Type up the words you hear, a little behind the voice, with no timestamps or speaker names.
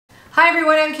Hi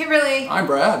everyone, I'm Kimberly. I'm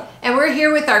Brad. And we're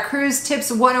here with our Cruise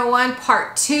Tips 101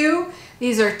 Part 2.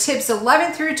 These are tips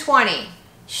 11 through 20.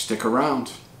 Stick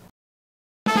around.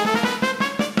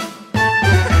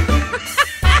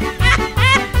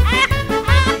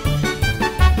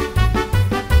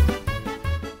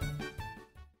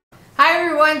 Hi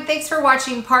everyone, thanks for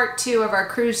watching Part 2 of our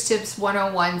Cruise Tips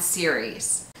 101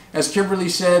 series. As Kimberly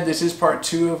said, this is part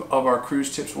 2 of our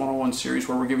Cruise Tips 101 series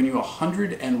where we're giving you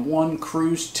 101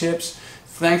 cruise tips.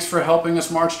 Thanks for helping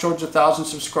us march towards 1,000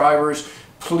 subscribers.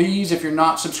 Please, if you're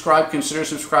not subscribed, consider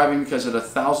subscribing because at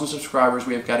 1,000 subscribers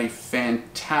we have got a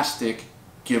fantastic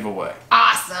giveaway.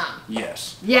 Awesome.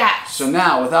 Yes. Yes. So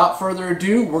now, without further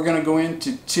ado, we're going to go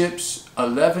into tips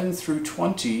 11 through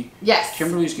 20. Yes.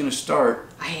 Kimberly's going to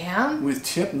start. I am. With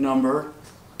tip number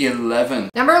 11.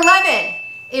 Number 11.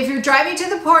 If you're driving to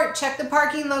the port, check the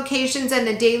parking locations and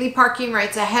the daily parking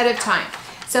rates ahead of time.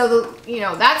 So,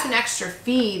 that's an extra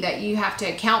fee that you have to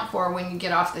account for when you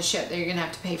get off the ship that you're going to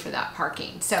have to pay for that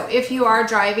parking. So if you are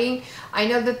driving, I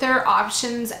know that there are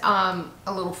options a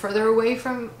little further away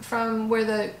from where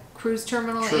the cruise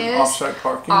terminal is. Off-site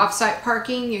parking. Off-site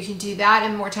parking, you can do that,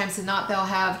 and more times than not, they'll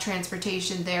have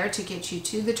transportation there to get you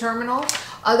to the terminal.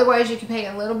 Otherwise, you can pay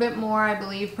a little bit more, I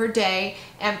believe, per day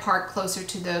and park closer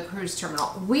to the cruise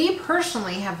terminal. We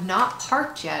personally have not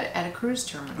parked yet at a cruise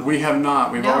terminal. We have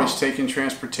not. We've always taken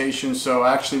transportation. So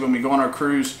actually, when we go on our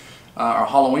cruise, our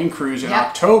Halloween cruise in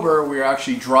October, we're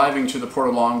actually driving to the Port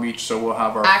of Long Beach, so we'll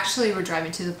have our... Actually, we're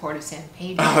driving to the Port of San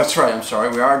Pedro. That's right, I'm sorry.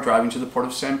 We are driving to the Port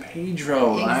of San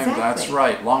Pedro. Exactly. That's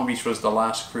right. Long Beach was the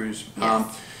last cruise.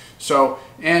 Yes.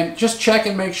 And just check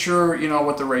and make sure,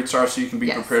 what the rates are so you can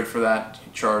be prepared for that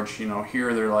charge.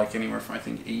 Here they're like anywhere from, I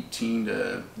think, 18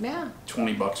 to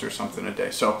 20 bucks or something a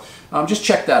day. So just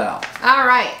check that out. All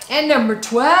right. And number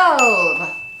 12.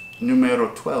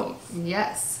 Numero 12.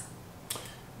 Yes.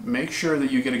 Make sure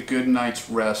that you get a good night's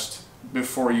rest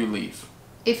before you leave.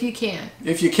 If you can.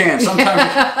 If you can. Sometimes,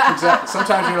 exactly.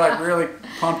 Sometimes you're like really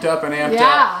pumped up and amped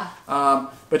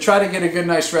up. But try to get a good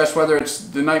night's rest, whether it's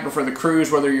the night before the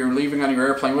cruise, whether you're leaving on your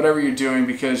airplane, whatever you're doing,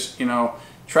 because,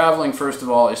 traveling, first of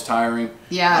all, is tiring.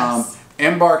 Yes.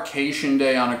 Embarkation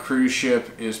day on a cruise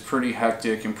ship is pretty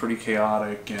hectic and pretty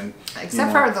chaotic. And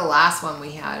except for the last one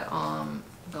we had,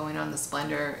 going on the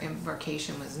Splendor,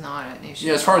 embarkation was not an issue.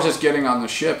 Yeah, as far as just getting on the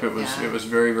ship, it was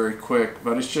very, very quick.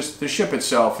 But it's just the ship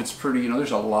itself. It's pretty.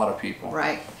 There's a lot of people.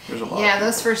 Right. There's a lot. Yeah,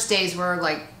 those first days were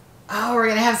like, oh, we're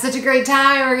gonna have such a great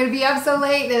time. We're gonna be up so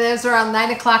late, and it was around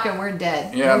 9 o'clock, and we're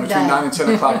dead. Yeah, between 9 and 10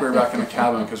 o'clock, we were back in the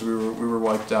cabin because we were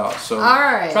wiped out. So all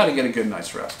right. Try to get a good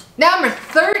night's rest. Number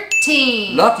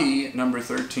 13. Lucky number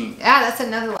 13. Yeah, that's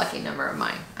another lucky number of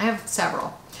mine. I have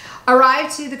several.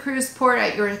 Arrive to the cruise port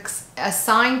at your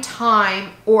assigned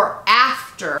time or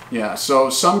after. Yeah,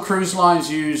 so some cruise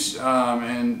lines use,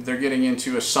 and they're getting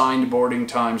into assigned boarding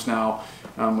times now.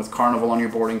 With Carnival on your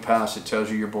boarding pass, it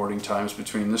tells you your boarding times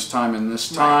between this time and this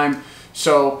time. Right.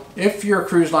 So if your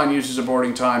cruise line uses a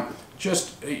boarding time,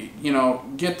 just,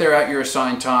 get there at your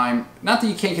assigned time. Not that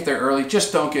you can't get there early,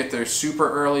 just don't get there super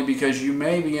early because you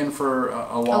may be in for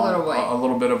a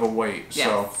little bit of a wait.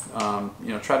 Yes. So,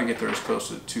 try to get there as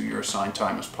close to your assigned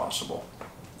time as possible.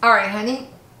 All right, honey.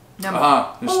 Number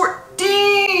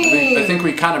 14. I think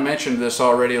we kind of mentioned this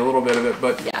already, a little bit of it,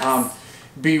 but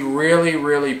be really,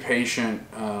 really patient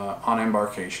on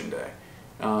embarkation day.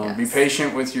 Be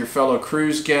patient with your fellow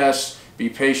cruise guests. Be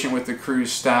patient with the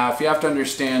cruise staff. You have to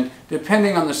understand,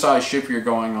 depending on the size ship you're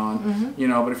going on,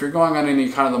 but if you're going on any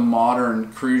kind of the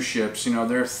modern cruise ships,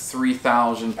 they're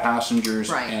 3,000 passengers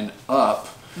and up.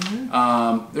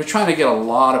 They're trying to get a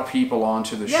lot of people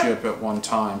onto the ship at one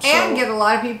time. And get a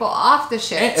lot of people off the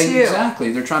ship, too.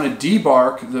 Exactly. They're trying to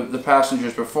debark the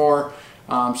passengers before.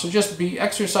 So just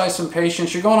exercise some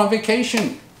patience. You're going on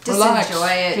vacation. Just relax. Enjoy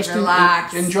it. Just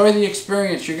relax. Enjoy the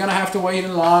experience. You're going to have to wait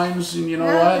in lines, and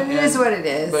what? It is what it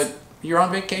is. But you're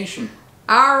on vacation.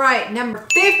 All right, number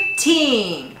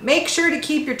 15. Make sure to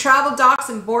keep your travel docs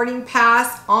and boarding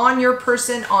pass on your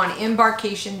person on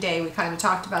embarkation day. We kind of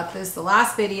talked about this the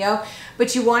last video,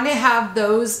 but you want to have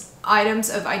those items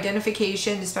of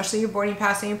identification, especially your boarding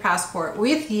pass and your passport,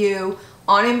 with you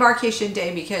on embarkation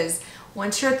day because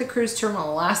once you're at the cruise terminal,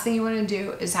 the last thing you want to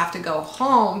do is have to go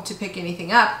home to pick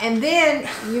anything up. And then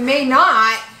you may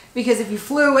not, because if you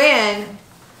flew in,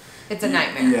 it's a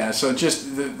nightmare. Yeah, so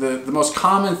just the most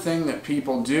common thing that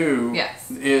people do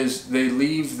is they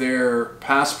leave their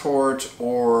passport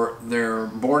or their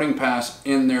boarding pass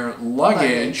in their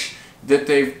luggage that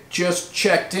they've just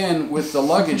checked in with the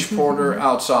luggage porter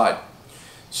outside.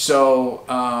 So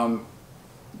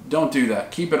don't do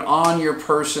that. Keep it on your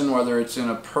person, whether it's in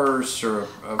a purse or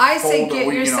a I say folder.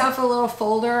 get yourself a little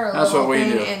folder, a That's little what we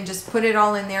thing, do. and just put it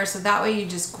all in there. So that way you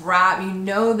just grab, you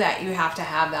know that you have to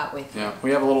have that with you. Yeah,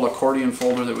 we have a little accordion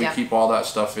folder that we keep all that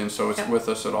stuff in, so it's with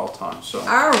us at all times. So. All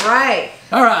right.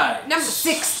 All right. Number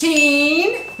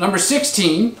 16. Number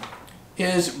 16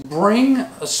 is bring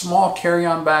a small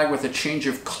carry-on bag with a change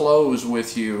of clothes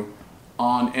with you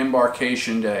on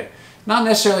embarkation day. Not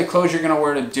necessarily clothes you're going to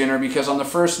wear to dinner, because on the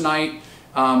first night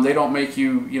they don't make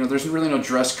you, there's really no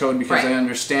dress code, because they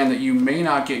understand that you may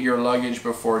not get your luggage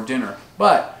before dinner.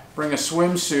 But bring a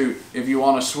swimsuit if you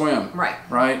want to swim.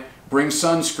 Right? Bring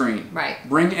sunscreen.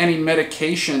 Bring any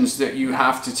medications that you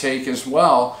have to take as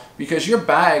well, because your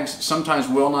bags sometimes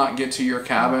will not get to your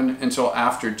cabin until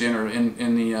after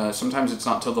dinner. Sometimes it's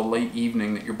not till the late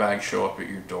evening that your bags show up at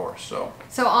your door. So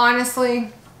honestly,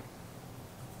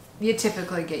 you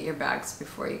typically get your bags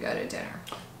before you go to dinner.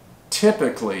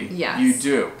 Typically, you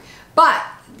do. But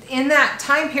in that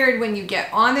time period when you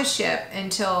get on the ship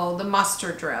until the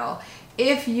muster drill,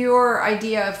 if your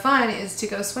idea of fun is to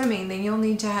go swimming, then you'll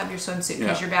need to have your swimsuit,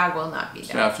 because your bag will not be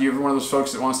there. Yeah, if you're one of those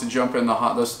folks that wants to jump in the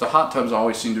hot tubs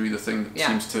always seem to be the thing that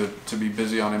seems to be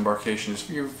busy on embarkations.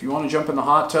 If you want to jump in the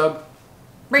hot tub,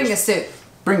 bring a suit.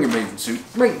 Bring your bathing suit.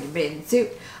 Bring your bathing suit.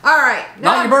 All right.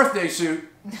 Not your birthday suit.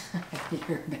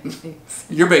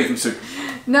 Your bathing suit.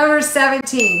 Number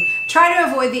 17. Try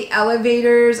to avoid the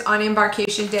elevators on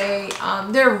embarkation day.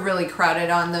 They're really crowded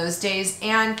on those days,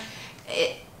 and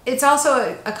it's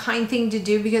also a kind thing to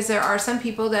do, because there are some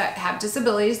people that have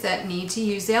disabilities that need to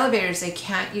use the elevators. They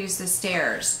can't use the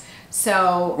stairs.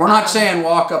 So we're not saying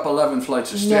walk up 11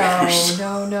 flights of stairs.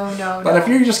 No. But if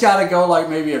you just got to go like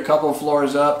maybe a couple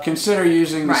floors up, consider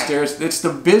using the stairs. It's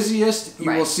the busiest.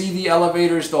 You will see the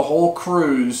elevators. The whole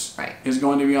cruise is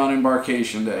going to be on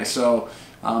embarkation day. So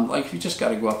like if you just got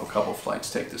to go up a couple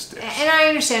flights, take the stairs. And I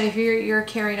understand if you're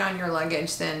carrying on your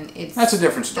luggage, then that's a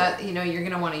different story. You're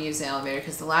going to want to use the elevator,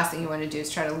 because the last thing you want to do is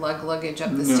try to lug luggage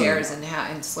up the stairs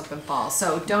and slip and fall.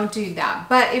 So don't do that.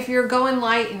 But if you're going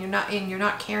light and you're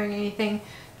not carrying anything,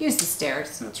 use the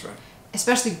stairs. That's right.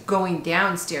 Especially going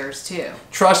downstairs too.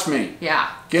 Trust me. Yeah.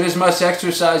 Get as much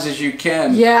exercise as you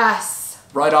can. Yes.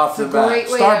 Right off the bat.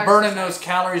 Start burning those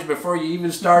calories before you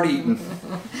even start eating.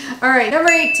 All right, number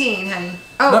 18, honey.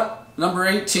 Oh. Number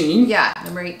 18. Yeah,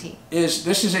 number 18.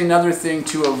 This is another thing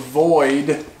to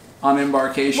avoid on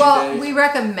embarkation day. Well, we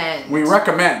recommend. We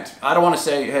recommend. I don't want to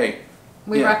say, hey.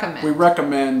 We recommend. We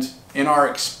recommend, in our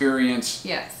experience.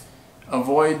 Yes.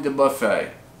 Avoid the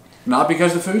buffet. Not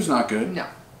because the food's not good. No.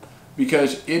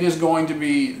 Because it is going to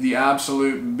be the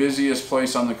absolute busiest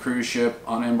place on the cruise ship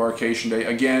on embarkation day.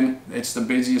 Again, it's the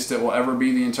busiest it will ever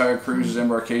be. The entire cruise is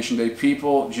embarkation day.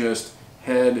 People just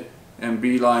head and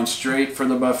beeline straight for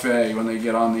the buffet when they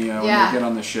get on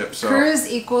the ship. So cruise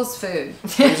equals food.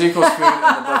 Cruise equals food,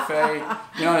 and the buffet.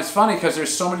 It's funny because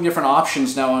there's so many different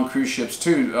options now on cruise ships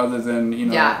too, other than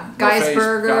Guy's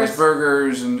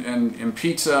Burgers and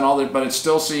pizza and all that. But it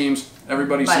still seems.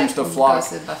 Everybody seems to flocks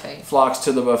to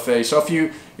the buffet. So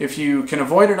if you can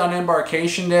avoid it on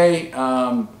embarkation day,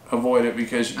 avoid it,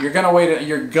 because you're gonna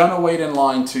wait in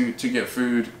line to get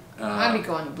food. I'd be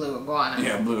going to Blue Iguana.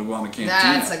 Yeah, Blue Iguana Cantina.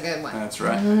 That's a good one. That's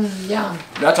right. Yum.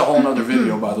 That's a whole nother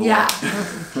video, by the way. Yeah.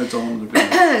 That's a whole nother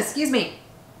video. Excuse me.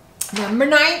 Number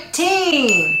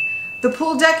 19. The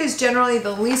pool deck is generally the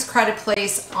least crowded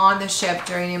place on the ship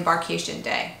during embarkation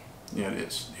day. Yeah, it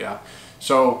is. Yeah.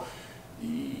 So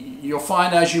you'll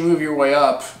find as you move your way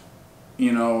up,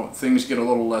 things get a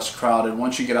little less crowded.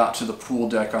 Once you get out to the pool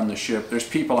deck on the ship, there's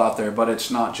people out there, but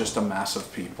it's not just a mass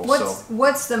of people.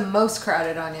 What's the most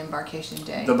crowded on embarkation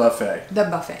day? The buffet. The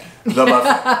buffet. The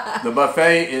buffet. The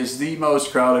buffet is the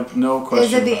most crowded, no question.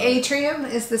 Is it the atrium?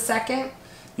 Is the second?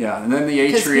 Yeah, and then the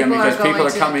atrium, because people are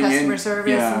coming in.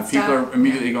 Yeah, people are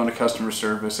immediately going to customer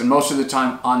service, and most of the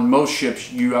time on most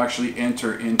ships you actually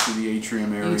enter into the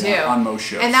atrium area on most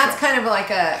ships. And that's kind of like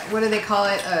what do they call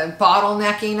it?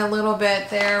 Bottlenecking a little bit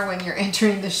there when you're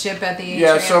entering the ship at the atrium.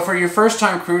 Yeah, so for your first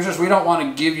time cruisers, we don't want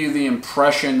to give you the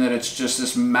impression that it's just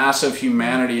this massive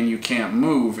humanity and you can't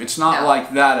move. It's not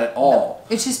like that at all. No.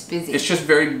 It's just busy. It's just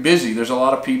very busy. There's a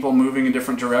lot of people moving in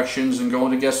different directions and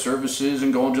going to guest services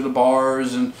and going to the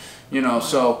bars and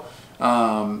so.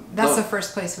 That's the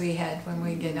first place we head when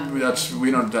we get on. That's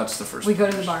the first. We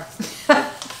go to the bar.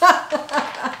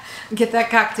 Get that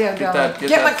cocktail going.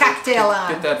 Get my cocktail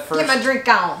on. Get that first. Get my drink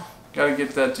on. Gotta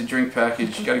get that drink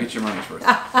package. You gotta get your money's worth.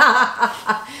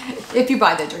 If you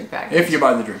package. If you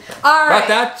buy the drink package. All right. But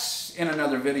that's in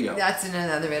another video. That's in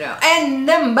another video. And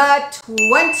number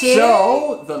 20.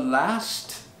 So the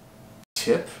last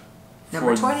tip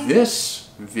number for 20. this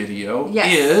video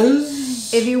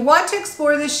is... If you want to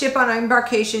explore the ship on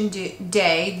embarkation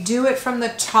day, do it from the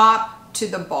top to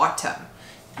the bottom.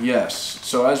 Yes.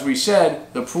 So as we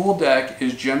said, the pool deck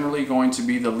is generally going to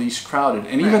be the least crowded.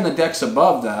 And even the decks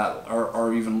above that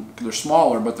are even, they're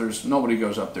smaller, but nobody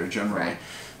goes up there generally. Right.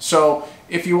 So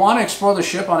if you want to explore the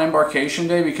ship on embarkation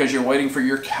day because you're waiting for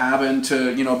your cabin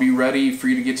to, be ready for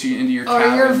you to get into your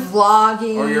cabin. Or you're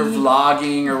vlogging. Or you're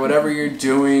vlogging or whatever you're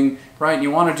doing, right? And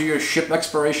you want to do your ship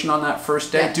exploration on that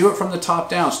first day. Do it from the top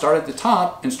down. Start at the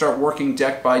top and start working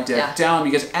deck by deck down,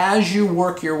 because as you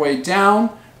work your way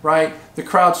down, right, the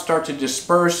crowds start to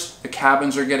disperse, the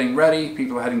cabins are getting ready,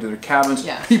 people are heading to their cabins,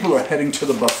 people are heading to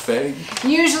the buffet.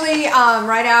 Usually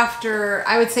right after,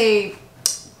 I would say,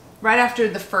 right after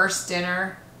the first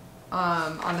dinner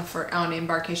on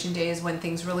embarkation day is when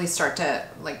things really start to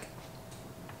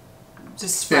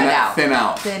just spread out. Thin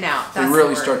out. That's they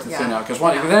really start to thin out. Because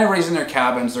when everybody's in their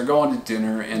cabins, they're going to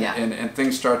dinner and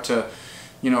things start to,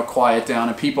 quiet down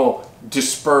and people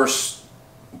disperse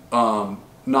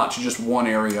not to just one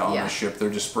area on the ship. They're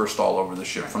dispersed all over the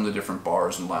ship from the different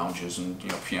bars and lounges and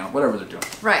piano, whatever they're doing.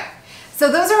 Right.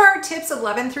 So those are our tips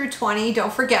 11 through 20.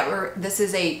 Don't forget, this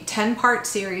is a 10-part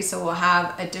series, so we'll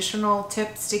have additional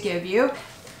tips to give you.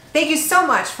 Thank you so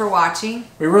much for watching.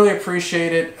 We really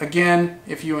appreciate it. Again,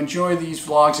 if you enjoy these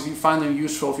vlogs, if you find them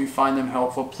useful, if you find them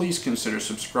helpful, please consider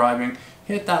subscribing.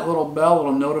 Hit that little bell.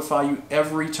 It'll notify you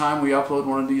every time we upload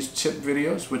one of these tip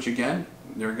videos, which again,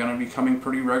 they're going to be coming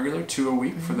pretty regular, 2 a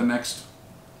week for the next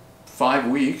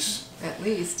 5 weeks. At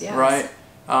least, yes. Right?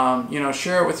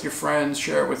 Share it with your friends,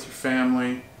 share it with your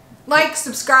family. Like,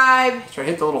 subscribe. So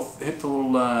hit the little,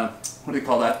 what do you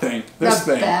call that thing? The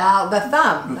thumb.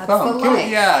 That's the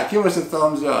like. Give us a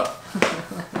thumbs up.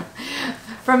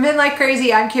 From Midlife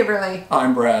Crazy, I'm Kimberly.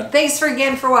 I'm Brad. Thanks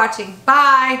again for watching.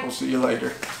 Bye. We'll see you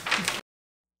later.